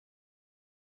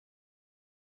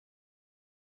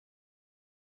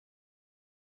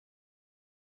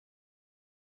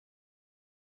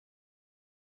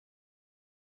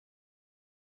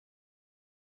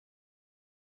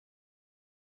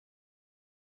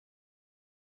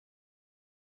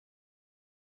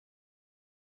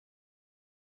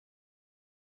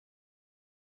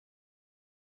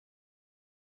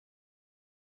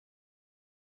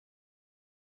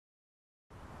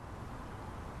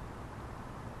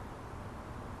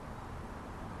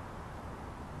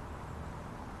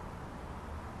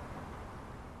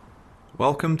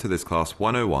Welcome to this Class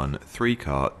 101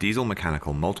 3-car diesel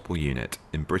mechanical multiple unit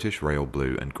in British Rail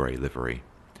blue and grey livery.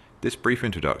 This brief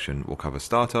introduction will cover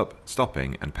startup,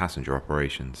 stopping and passenger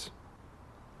operations.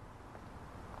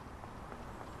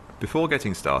 Before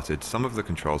getting started, some of the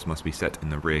controls must be set in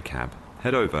the rear cab.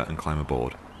 Head over and climb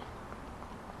aboard.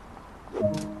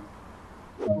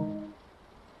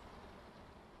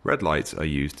 Red lights are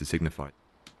used to signify.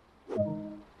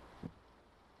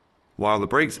 While the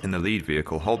brakes in the lead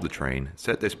vehicle hold the train,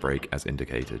 set this brake as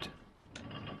indicated.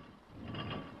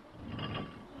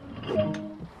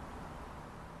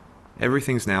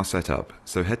 Everything's now set up,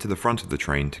 so head to the front of the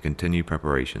train to continue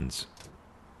preparations.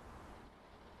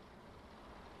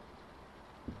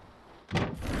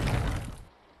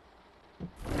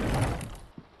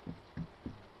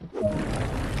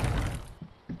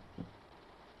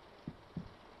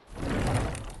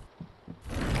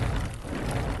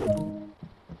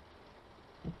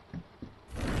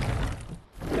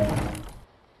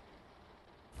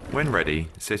 When ready,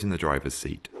 sit in the driver's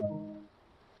seat.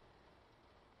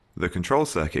 The control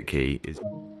circuit key is...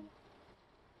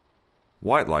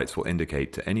 White lights will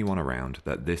indicate to anyone around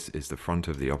that this is the front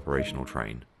of the operational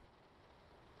train.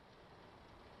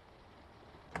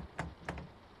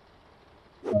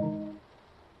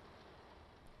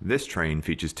 This train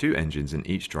features 2 engines in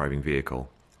each driving vehicle.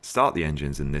 Start the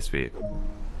engines in this vehicle.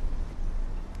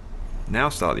 Now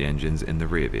start the engines in the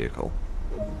rear vehicle.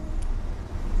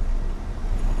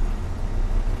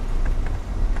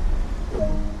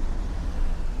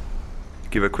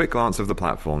 Give a quick glance of the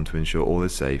platform to ensure all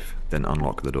is safe, then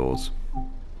unlock the doors.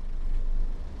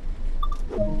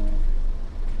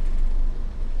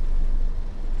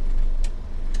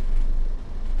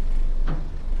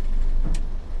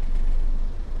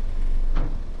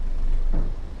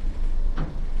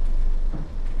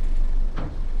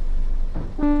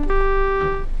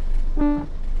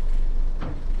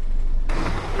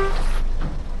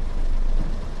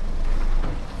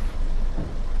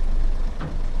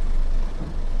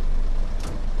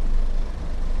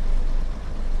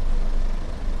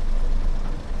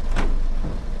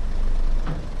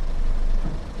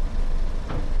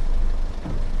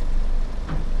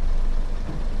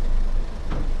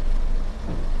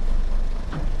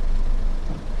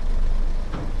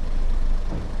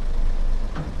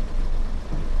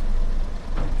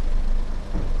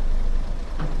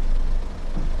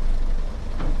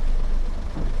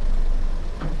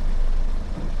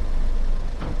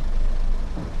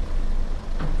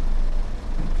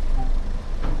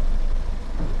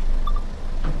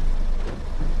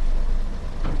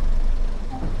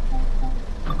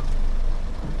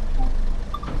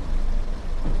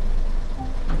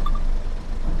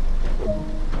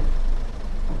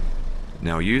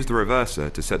 Now use the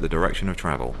reverser to set the direction of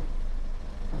travel.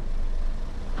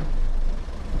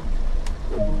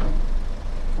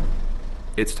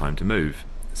 It's time to move.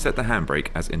 Set the handbrake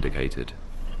as indicated.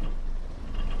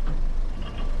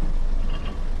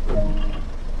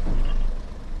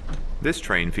 This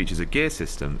train features a gear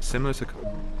system similar to...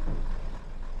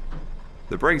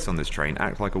 The brakes on this train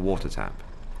act like a water tap.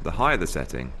 The higher the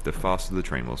setting, the faster the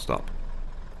train will stop.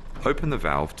 Open the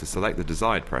valve to select the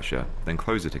desired pressure, then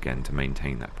close it again to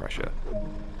maintain that pressure.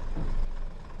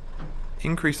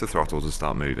 Increase the throttle to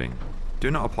start moving. Do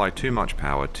not apply too much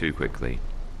power too quickly.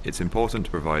 It's important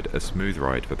to provide a smooth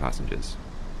ride for passengers.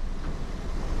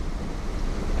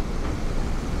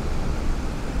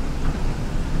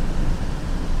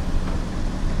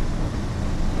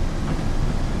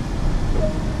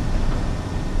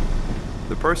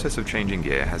 The process of changing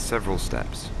gear has several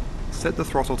steps. Set the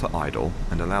throttle to idle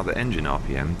and allow the engine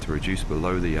RPM to reduce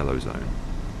below the yellow zone.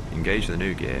 Engage the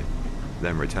new gear,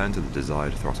 then return to the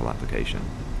desired throttle application.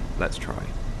 Let's try.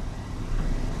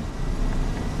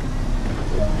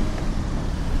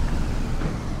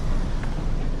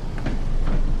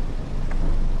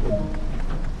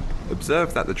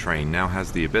 Observe that the train now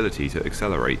has the ability to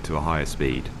accelerate to a higher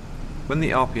speed. When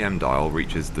the RPM dial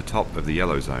reaches the top of the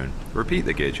yellow zone, repeat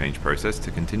the gear change process to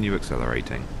continue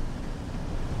accelerating.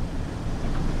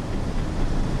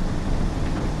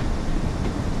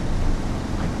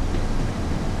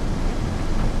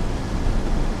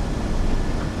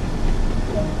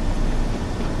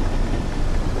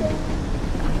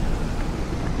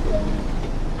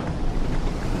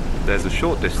 There's a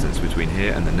short distance between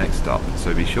here and the next stop,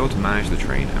 so be sure to manage the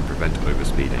train and prevent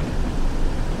overspeeding.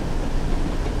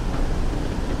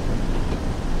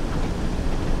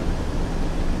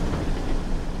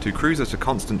 To cruise at a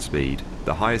constant speed,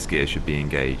 the highest gear should be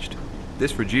engaged.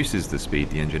 This reduces the speed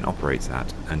the engine operates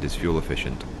at and is fuel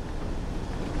efficient.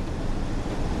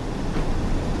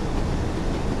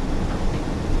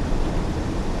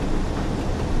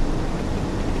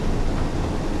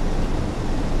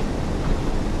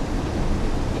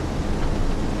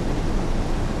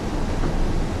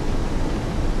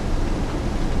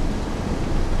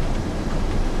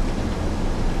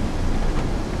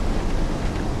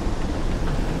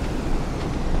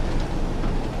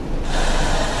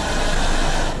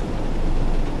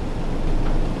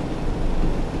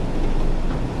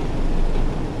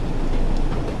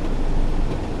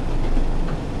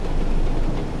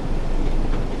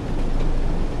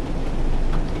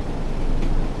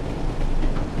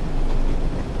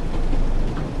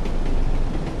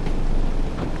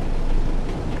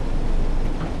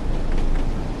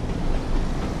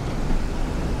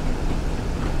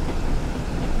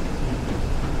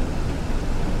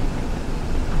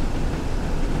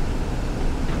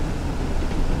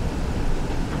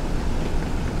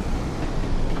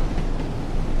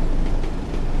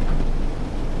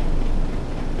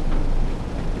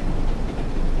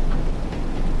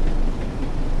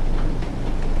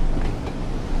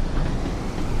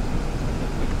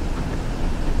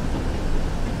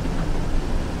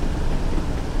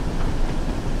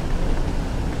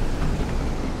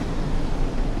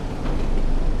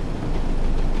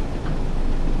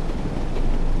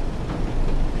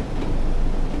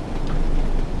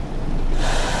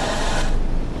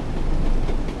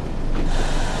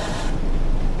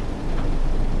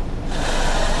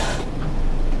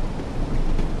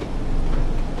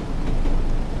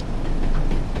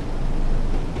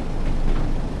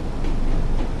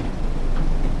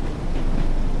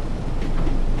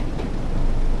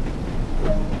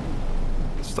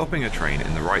 Stopping a train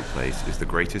in the right place is the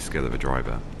greatest skill of a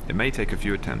driver. It may take a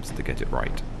few attempts to get it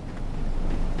right.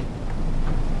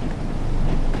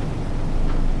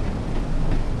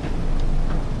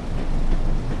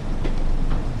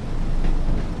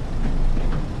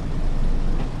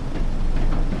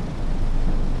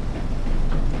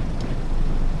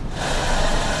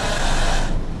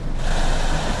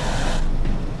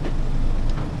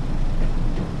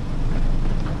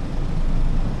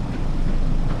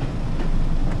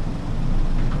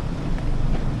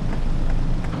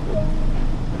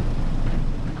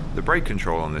 The brake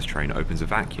control on this train opens a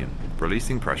vacuum,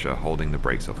 releasing pressure holding the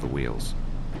brakes off the wheels.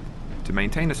 To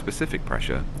maintain a specific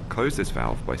pressure, close this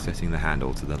valve by setting the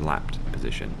handle to the lapped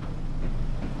position.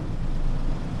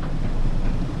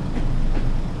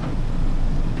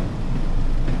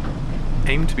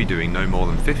 Aim to be doing no more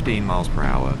than 15 miles per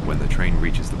hour when the train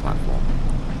reaches the platform,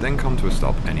 then come to a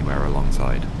stop anywhere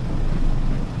alongside.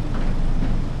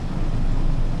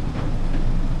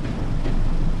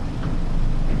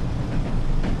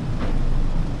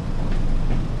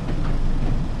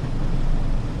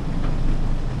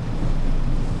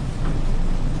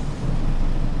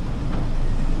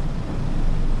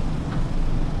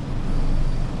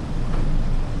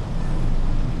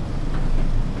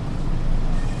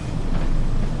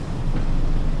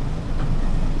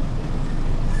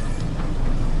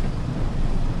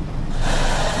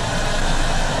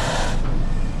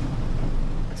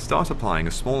 Start applying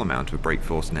a small amount of brake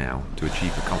force now to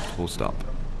achieve a comfortable stop.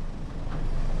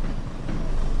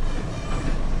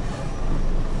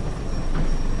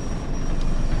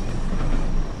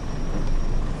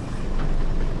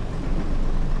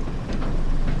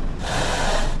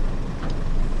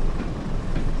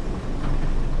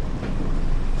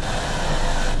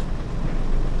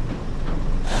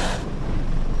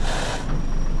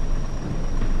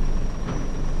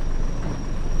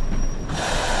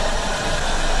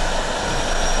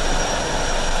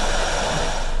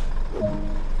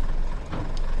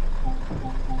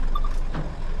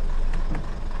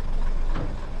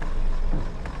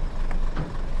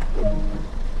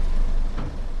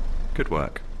 Good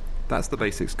work. That's the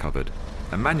basics covered.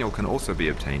 A manual can also be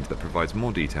obtained that provides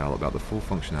more detail about the full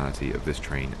functionality of this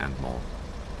train and more.